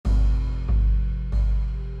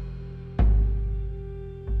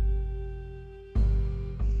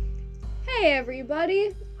Hey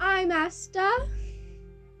everybody, I'm Asta.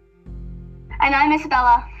 And I'm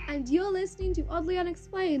Isabella. And you're listening to Oddly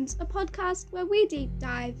Unexplained, a podcast where we deep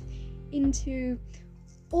dive into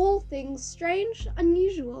all things strange,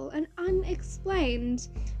 unusual, and unexplained.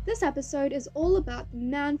 This episode is all about the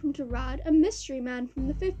man from Taured, a mystery man from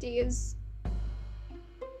the 50s.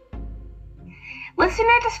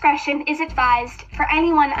 Listener discretion is advised for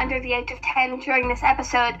anyone under the age of 10 during this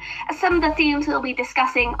episode, as some of the themes we'll be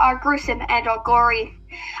discussing are gruesome and or gory.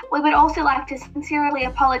 We would also like to sincerely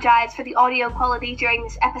apologise for the audio quality during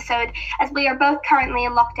this episode, as we are both currently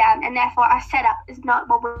in lockdown and therefore our setup is not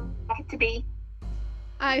what we want it to be.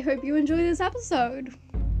 I hope you enjoy this episode.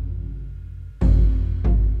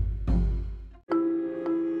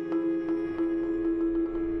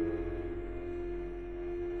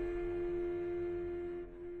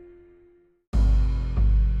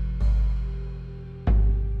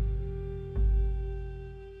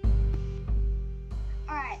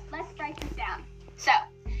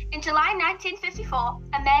 In July 1954,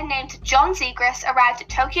 a man named John Zegras arrived at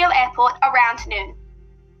Tokyo Airport around noon.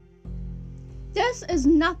 This is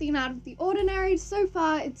nothing out of the ordinary. So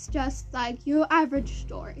far, it's just like your average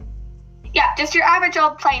story. Yeah, just your average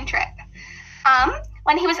old plane trip.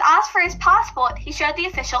 When he was asked for his passport, he showed the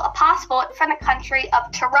official a passport from the country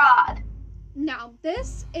of Taured. Now,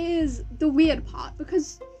 this is the weird part,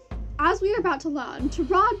 because as we are about to learn,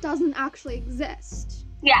 Taured doesn't actually exist.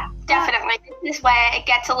 Yeah, definitely. This is where it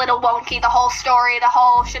gets a little wonky, the whole story, the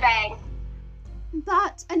whole shebang.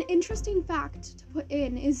 But an interesting fact to put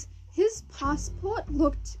in is his passport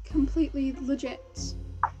looked completely legit.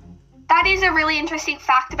 That is a really interesting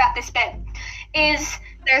fact about this bit, is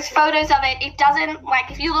there's photos of it. It doesn't,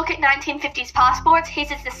 like, if you look at 1950s passports,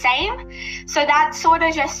 his is the same. So that sort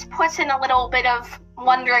of just puts in a little bit of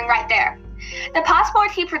wondering right there. The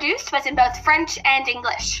passport he produced was in both French and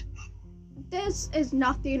English. This is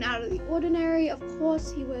nothing out of the ordinary. Of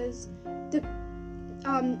course, he was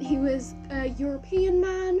a European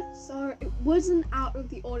man, so it wasn't out of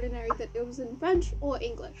the ordinary that it was in French or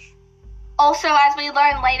English. Also, as we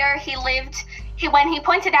learn later, when he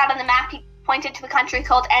pointed out on the map, he pointed to a country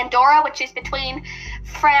called Andorra, which is between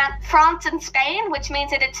France and Spain, which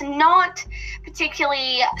means that it's not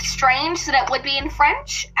particularly strange that it would be in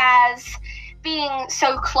French, as being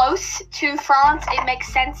so close to France, it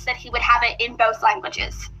makes sense that he would have it in both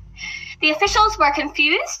languages. The officials were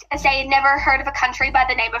confused, as they had never heard of a country by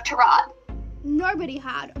the name of Taured. Nobody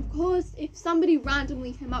had. Of course, if somebody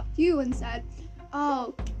randomly came up to you and said,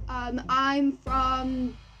 I'm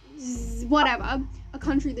from whatever, a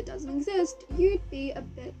country that doesn't exist, you'd be a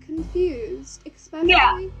bit confused, especially...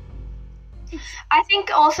 Yeah. I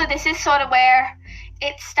think also this is sort of where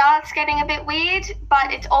it starts getting a bit weird,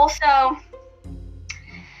 but it's also...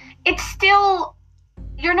 It's still,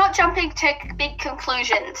 you're not jumping to big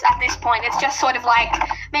conclusions at this point. It's just sort of like,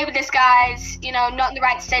 maybe this guy's, not in the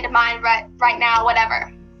right state of mind right now,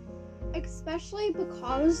 whatever. Especially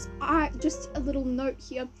because, just a little note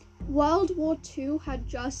here, World War II had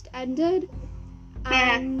just ended,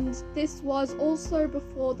 and this was also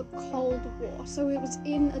before the Cold War, so it was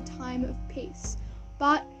in a time of peace.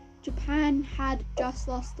 But Japan had just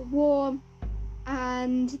lost the war,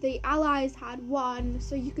 and the Allies had won,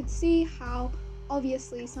 so you could see how,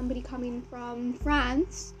 obviously, somebody coming from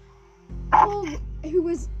France, who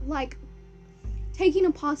was, like, taking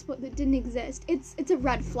a passport that didn't exist, it's a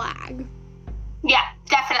red flag. Yeah,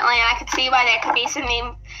 definitely, and I could see why there could be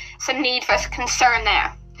some need for concern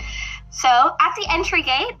there. So, at the entry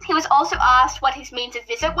gate, he was also asked what his means of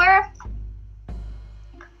visit were.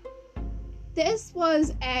 This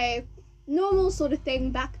was a normal sort of thing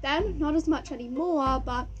back then, not as much anymore,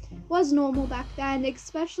 but was normal back then,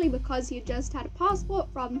 especially because he just had a passport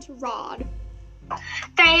from Taured.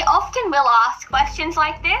 They often will ask questions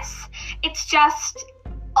like this. It's just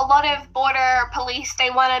a lot of border police,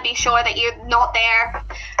 they want to be sure that you're not there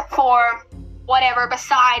for whatever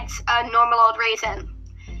besides a normal old reason.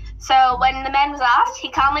 So when the man was asked,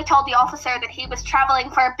 he calmly told the officer that he was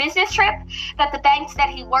traveling for a business trip that the banks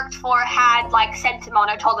that he worked for had, sent him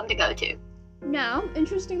on or told him to go to. Now,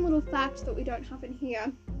 interesting little fact that we don't have in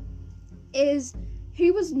here is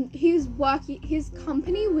his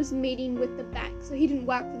company was meeting with the bank. So he didn't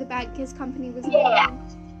work for the bank, his company was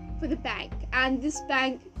meeting for the bank. And this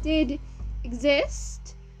bank did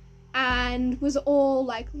exist and was all,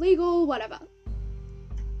 legal, whatever.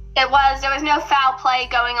 There was no foul play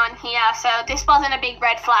going on here, so this wasn't a big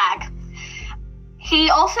red flag. He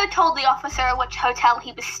also told the officer which hotel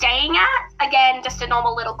he was staying at. Again, just a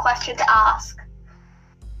normal little question to ask.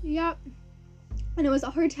 Yep. And it was a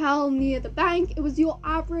hotel near the bank. It was your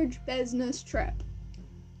average business trip.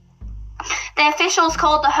 The officials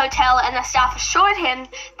called the hotel and the staff assured him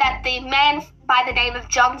that the man by the name of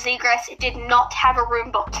John Zegras did not have a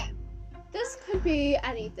room booked. This could be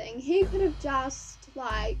anything. He could have just,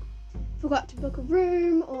 forgot to book a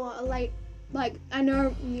room, or a late, I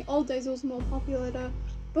know in the old days it was more popular to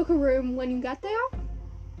book a room when you get there.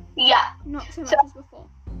 Yeah. Not so much as before.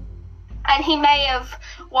 And he may have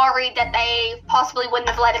worried that they possibly wouldn't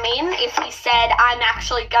have let him in if he said, I'm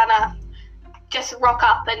actually gonna just rock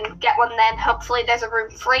up and get one then. Hopefully there's a room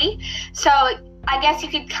free. So I guess you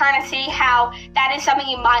could kind of see how that is something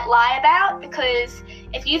you might lie about, because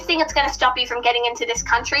if you think it's going to stop you from getting into this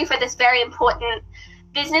country for this very important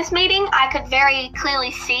business meeting, I could very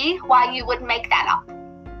clearly see why you would make that up.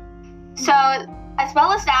 So as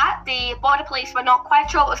well as that, the border police were not quite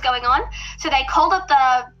sure what was going on, so they called up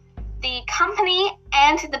the company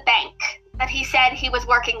and the bank that he said he was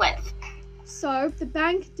working with. So the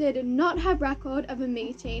bank did not have record of a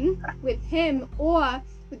meeting with him or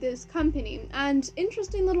with his company. And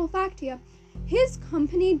interesting little fact here, his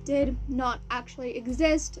company did not actually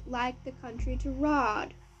exist like the country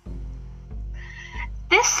Taured.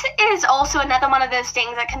 This is also another one of those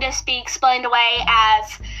things that can just be explained away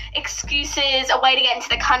as excuses, a way to get into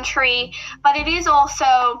the country, but it is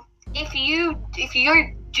also, if you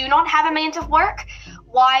do not have a means of work,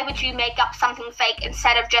 why would you make up something fake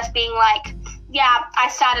instead of just being like, yeah, I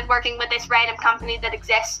started working with this random company that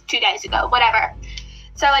exists 2 days ago, whatever.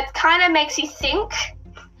 So it kind of makes you think,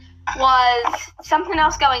 was something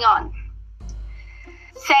else going on?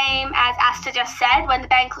 Same as Asta just said, when the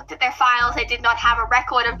bank looked at their files, they did not have a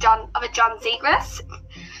record of a John Zegras.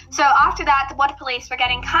 So after that, the border police were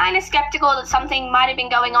getting kind of skeptical that something might have been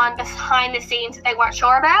going on behind the scenes that they weren't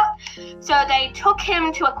sure about. So they took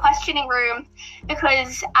him to a questioning room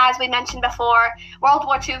because, as we mentioned before, World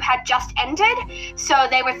War II had just ended. So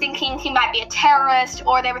they were thinking he might be a terrorist,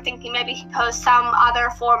 or they were thinking maybe he posed some other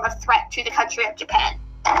form of threat to the country of Japan.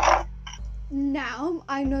 Now,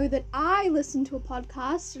 I know that I listened to a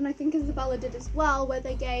podcast, and I think Isabella did as well, where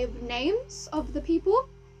they gave names of the people.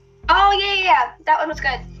 Oh, yeah, that one was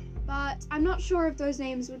good. But I'm not sure if those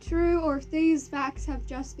names were true or if these facts have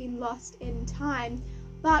just been lost in time.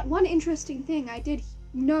 But one interesting thing I did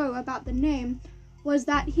know about the name was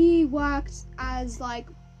that he worked as,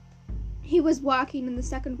 he was working in the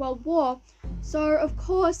Second World War. So, of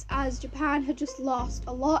course, as Japan had just lost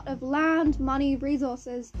a lot of land, money,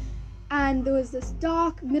 resources, and there was this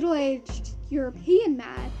dark, middle-aged European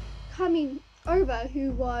man coming over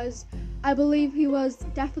who was, I believe he was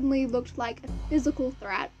definitely looked like a physical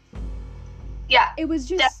threat. Yeah. It was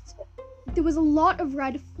just, there was a lot of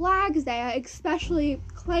red flags there, especially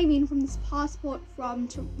claiming from this passport from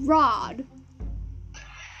Taured.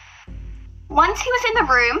 Once he was in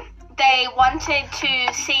the room, they wanted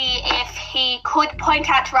to see if he could point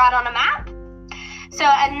out Taured on a map. So,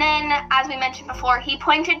 and then, as we mentioned before, he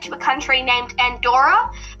pointed to a country named Andorra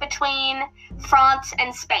between France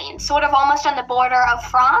and Spain, sort of almost on the border of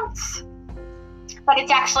France, but it's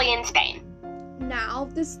actually in Spain. Now,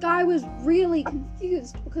 this guy was really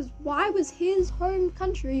confused because why was his home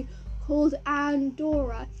country called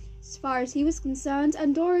Andorra? As far as he was concerned,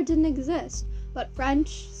 Andorra didn't exist, but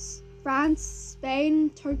France, Spain,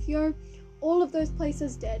 Tokyo, all of those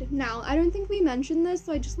places did. Now, I don't think we mentioned this,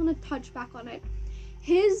 so I just want to touch back on it.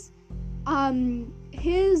 His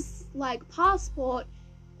passport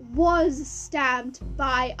was stamped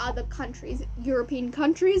by other countries, European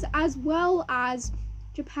countries, as well as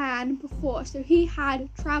Japan before, so he had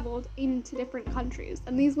traveled into different countries,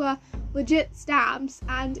 and these were legit stamps,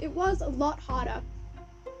 and it was a lot harder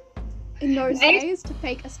in those days to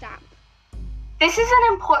fake a stamp. This is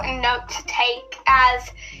an important note to take, as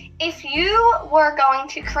if you were going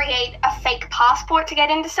to create a fake passport to get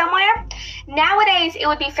into somewhere, nowadays it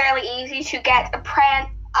would be fairly easy to get a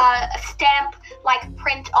stamp,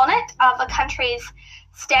 print on it of a country's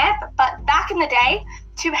stamp, but back in the day,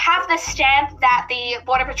 to have the stamp that the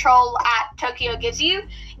Border Patrol at Tokyo gives you,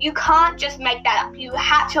 you can't just make that up. You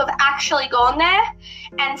had to have actually gone there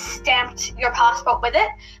and stamped your passport with it,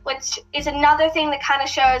 which is another thing that kind of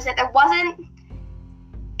shows that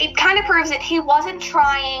it kind of proves that he wasn't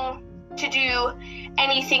trying to do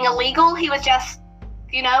anything illegal. He was just,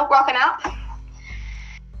 rocking up.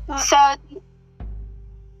 But so,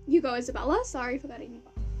 you go, Isabella. Sorry for cutting you off.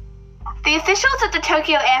 The officials at the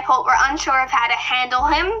Tokyo airport were unsure of how to handle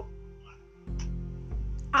him.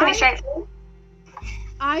 Pretty straightforward.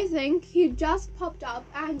 I think he just popped up,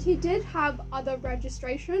 and he did have other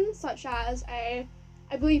registrations, such as I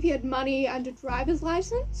believe he had money and a driver's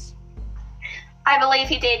license. I believe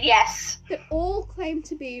he did, yes. That all claimed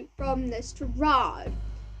to be from this Taured.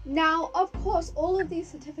 Now, of course, all of these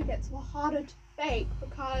certificates were harder to fake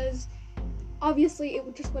because obviously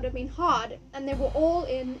it just would have been hard, and they were all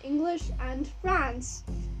in English and France.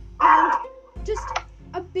 And just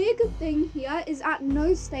a big thing here is at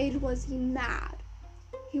no stage was he mad.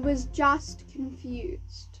 He was just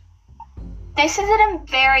confused. This is a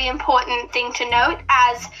very important thing to note,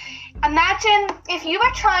 as imagine if you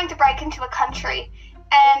were trying to break into a country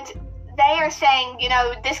and they are saying, you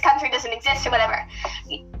know, this country doesn't exist or whatever.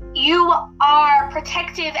 You are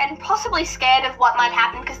protective and possibly scared of what might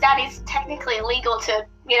happen, because that is technically illegal to,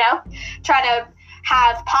 you know, try to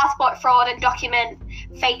have passport fraud and document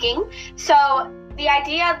faking. So the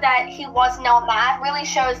idea that he was not mad really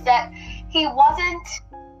shows that he wasn't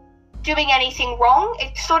doing anything wrong.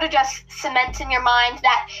 It sort of just cements in your mind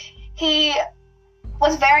that he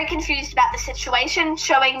was very confused about the situation,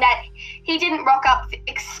 showing that he didn't rock up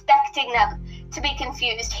expecting them to be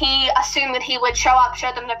confused. He assumed that he would show up,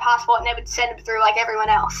 show them their passport, and they would send him through like everyone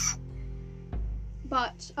else.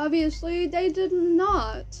 But obviously they did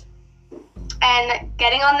not. And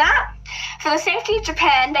getting on that, for the safety of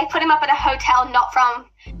Japan, they put him up at a hotel not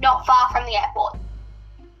far from the airport.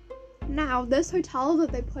 Now, this hotel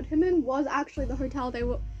that they put him in was actually the hotel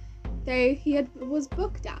was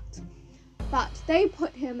booked at. But they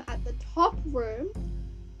put him at the top room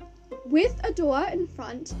with a door in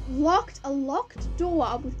front, a locked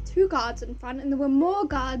door with 2 guards in front, and there were more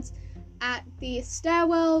guards at the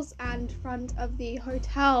stairwells and front of the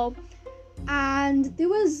hotel. And there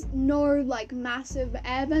was no like massive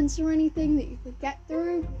air vents or anything that you could get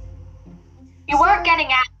through. You weren't getting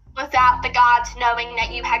out without the guards knowing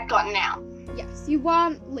that you had gotten out. Yes, you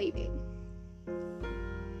weren't leaving.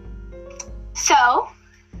 So,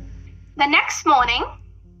 the next morning,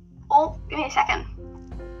 give me a second.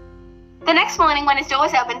 The next morning, when his door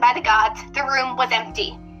was opened by the guards, the room was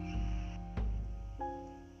empty.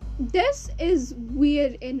 This is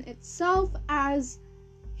weird in itself, as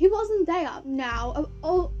he wasn't there. Now,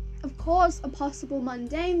 of course, a possible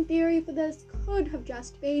mundane theory for this could have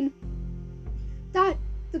just been that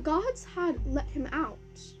the guards had let him out.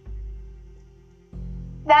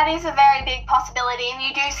 That is a very big possibility, and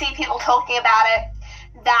you do see people talking about it,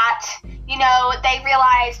 that, you know, they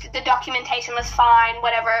realized the documentation was fine,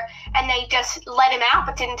 whatever, and they just let him out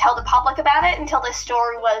but didn't tell the public about it until this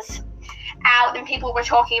story was out and people were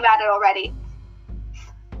talking about it already.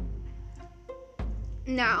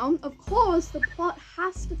 Now, of course, the plot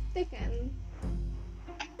has to thicken.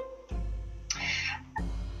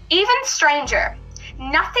 Even stranger,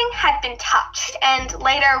 nothing had been touched, and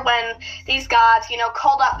later when these guards, you know,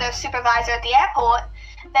 called up their supervisor at the airport,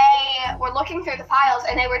 they were looking through the files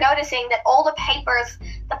and they were noticing that all the papers,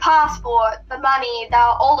 the passport, the money,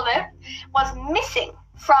 all of it was missing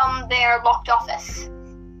from their locked office.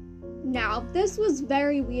 Now, this was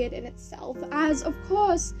very weird in itself, as of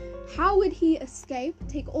course, how would he escape,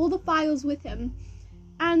 take all the files with him,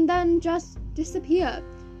 and then just disappear?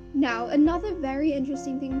 Now, another very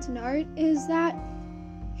interesting thing to note is that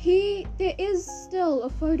there is still a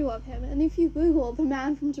photo of him, and if you Google the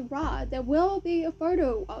man from Taured, there will be a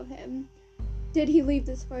photo of him. Did he leave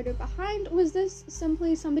this photo behind, or was this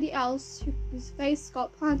simply somebody else whose face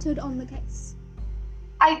got planted on the case?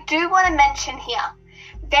 I do want to mention here,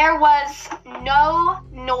 there was no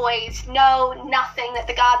noise, nothing that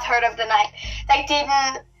the guards heard of the night. They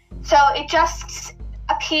didn't, so it just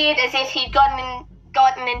appeared as if he'd gotten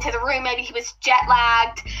into the room, maybe he was jet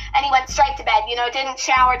lagged, and he went straight to bed, you know, didn't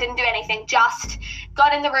shower, didn't do anything, just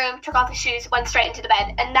got in the room, took off his shoes, went straight into the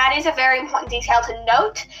bed. And that is a very important detail to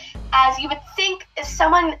note, as you would think if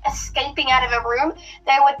someone escaping out of a room,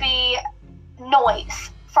 there would be noise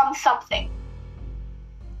from something.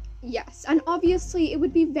 Yes, and obviously it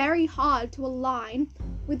would be very hard to align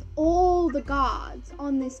with all the guards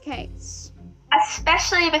on this case.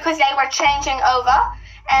 Especially because they were changing over,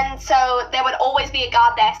 and so there would always be a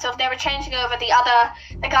guard there. So if they were changing over,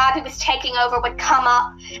 the guard who was taking over would come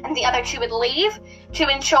up and the other 2 would leave to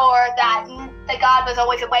ensure that the guard was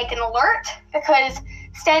always awake and alert, because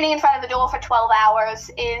standing in front of the door for 12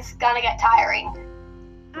 hours is gonna get tiring.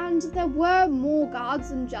 And there were more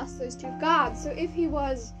guards than just those 2 guards, so if he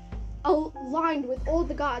was aligned with all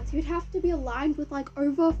the guards, he would have to be aligned with like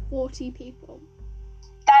over 40 people.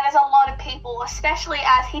 That is a lot of people, especially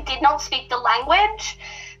as he did not speak the language.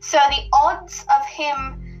 So the odds of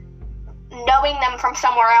him knowing them from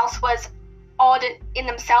somewhere else was odd in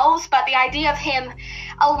themselves, but the idea of him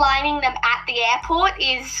aligning them at the airport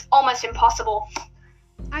is almost impossible.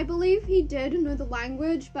 I believe he did know the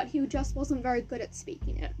language, but he just wasn't very good at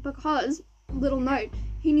speaking it, because, little note,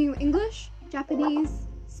 he knew English, Japanese,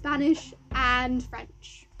 Spanish, and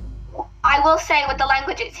French. I will say with the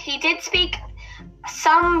languages, he did speak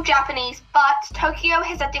some Japanese, but Tokyo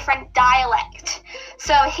has a different dialect.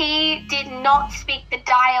 So he did not speak the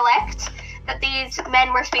dialect that these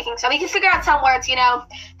men were speaking. So we can figure out some words,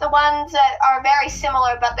 the ones that are very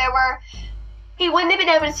similar, but he wouldn't have been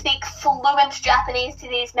able to speak fluent Japanese to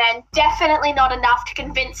these men. Definitely not enough to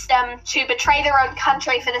convince them to betray their own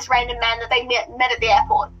country for this random man that they met at the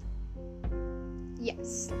airport.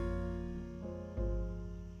 Yes.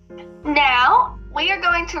 Now, we are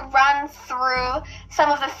going to run through some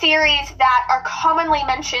of the theories that are commonly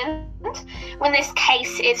mentioned when this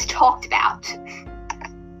case is talked about.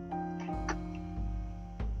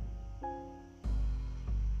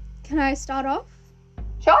 Can I start off?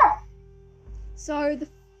 Sure. So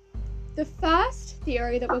the first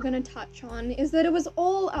theory that we're going to touch on is that it was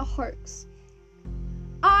all a hoax.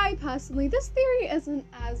 This theory isn't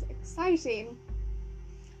as exciting,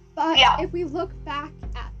 but if we look back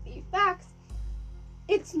at the facts,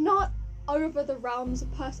 it's not over the realms of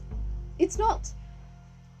it's not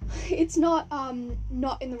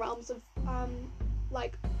not in the realms of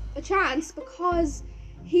like a chance, because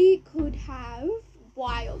he could have,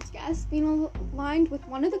 wild guess, been aligned with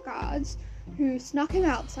one of the guards who snuck him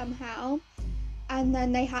out somehow, and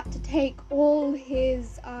then they had to take all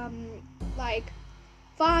his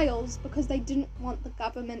files because they didn't want the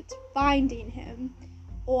government finding him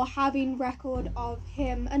or having record of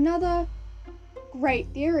him. Another great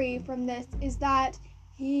theory from this is that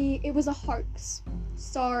it was a hoax.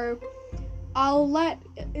 So I'll let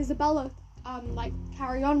Isabella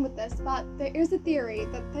carry on with this, but there is a theory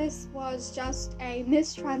that this was just a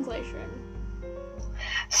mistranslation.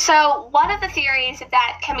 So one of the theories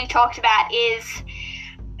that can be talked about is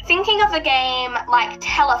thinking of the game like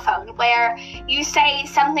telephone, where you say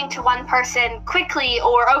something to one person quickly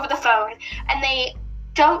or over the phone, and they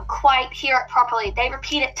don't quite hear it properly. They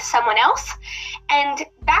repeat it to someone else. And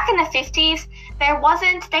back in the 50s,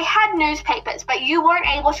 they had newspapers, but you weren't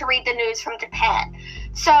able to read the news from Japan.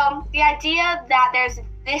 So the idea that there's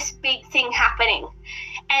this big thing happening,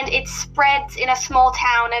 and it spreads in a small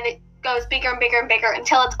town, and it goes bigger and bigger and bigger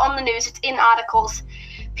until it's on the news, it's in articles.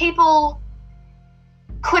 People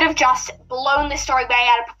could have just blown this story way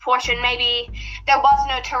out of proportion. Maybe there was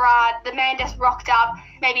no Taured, the man just rocked up,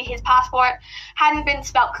 maybe his passport hadn't been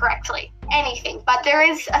spelt correctly, anything. But there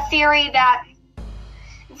is a theory that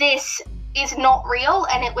this is not real,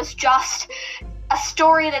 and it was just a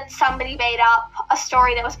story that somebody made up, a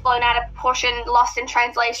story that was blown out of proportion, lost in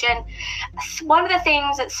translation. One of the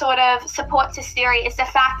things that sort of supports this theory is the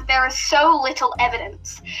fact that there is so little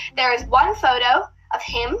evidence. There is one photo of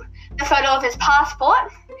him, the photo of his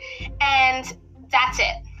passport, and that's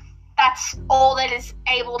it. That's all that is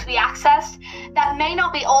able to be accessed. That may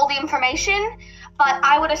not be all the information, but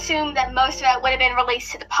I would assume that most of it would have been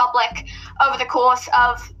released to the public over the course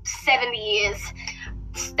of 70 years.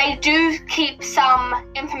 They do keep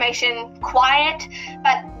some information quiet,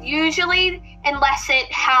 but usually, unless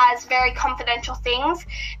it has very confidential things,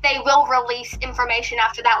 they will release information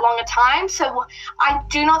after that long a time. So I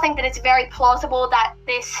do not think that it's very plausible that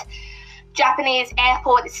this Japanese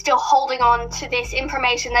airport is still holding on to this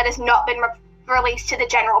information that has not been released to the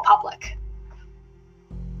general public.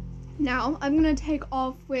 Now, I'm going to take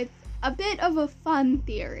off with a bit of a fun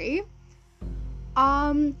theory.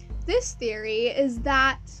 This theory is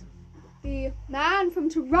that the man from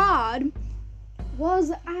Taured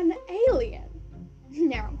was an alien.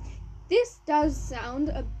 Now, this does sound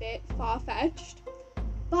a bit far-fetched,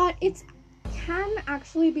 but it can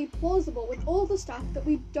actually be plausible with all the stuff that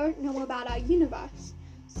we don't know about our universe.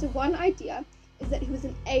 So one idea is that he was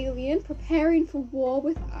an alien preparing for war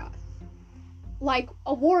with Earth. Like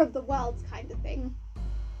a war of the worlds kind of thing.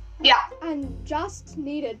 Yeah. And just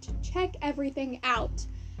needed to check everything out.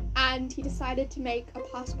 And he decided to make a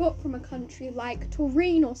passport from a country like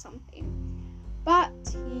Turin or something. But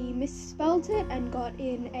he misspelled it and got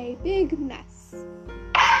in a big mess.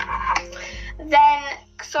 Then,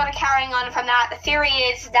 sort of carrying on from that, the theory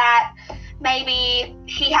is that maybe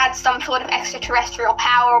he had some sort of extraterrestrial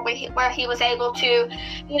power where he was able to,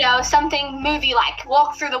 something movie-like,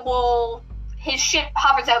 walk through the wall, his ship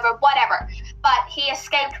hovers over, whatever. But he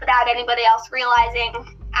escaped without anybody else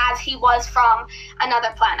realizing, as he was from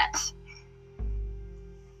another planet.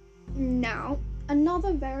 Now,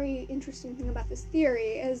 another very interesting thing about this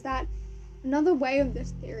theory is that another way of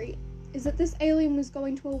this theory is that this alien was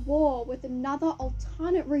going to a war with another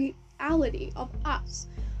alternate reality of us.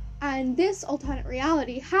 And this alternate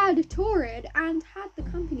reality had Taured and had the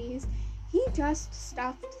companies. He just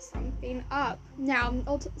stuffed something up. Now,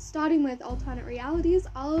 starting with alternate realities,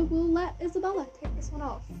 I will let Isabella take this one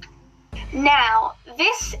off. Now,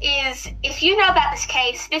 this is, if you know about this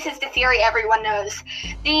case, this is the theory everyone knows.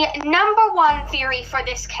 The number one theory for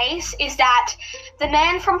this case is that the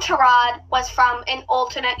man from Taured was from an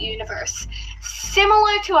alternate universe.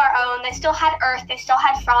 Similar to our own, they still had Earth, they still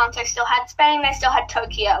had France, they still had Spain, they still had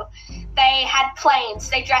Tokyo. They had planes,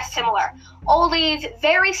 they dressed similar. All these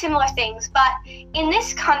very similar things, but in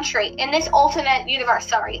this country, in this alternate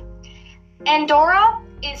universe, Andorra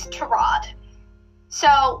is Taured.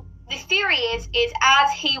 So the theory is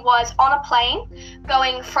as he was on a plane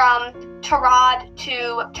going from Taured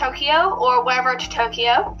to Tokyo or wherever to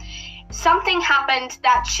Tokyo, something happened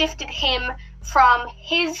that shifted him from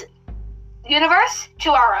his universe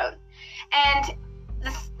to our own. And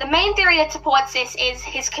the main theory that supports this is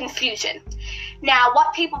his confusion. Now,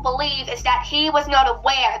 what people believe is that he was not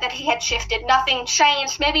aware that he had shifted. Nothing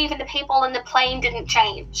changed. Maybe even the people in the plane didn't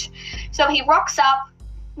change. So he rocks up.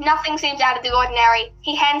 Nothing seems out of the ordinary.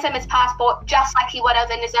 He hands him his passport just like he would have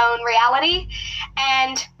in his own reality.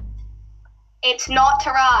 And it's not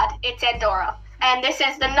Taured, it's Andorra. And this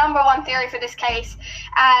is the number one theory for this case,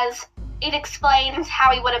 as it explains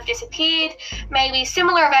how he would have disappeared. Maybe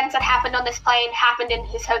similar events that happened on this plane happened in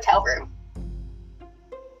his hotel room.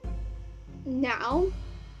 Now,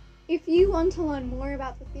 if you want to learn more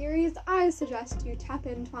about the theories, I suggest you tap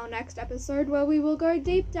into our next episode where we will go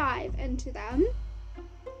deep dive into them.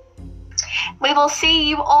 We will see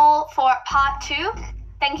you all for part 2.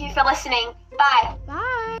 Thank you for listening. Bye. Bye.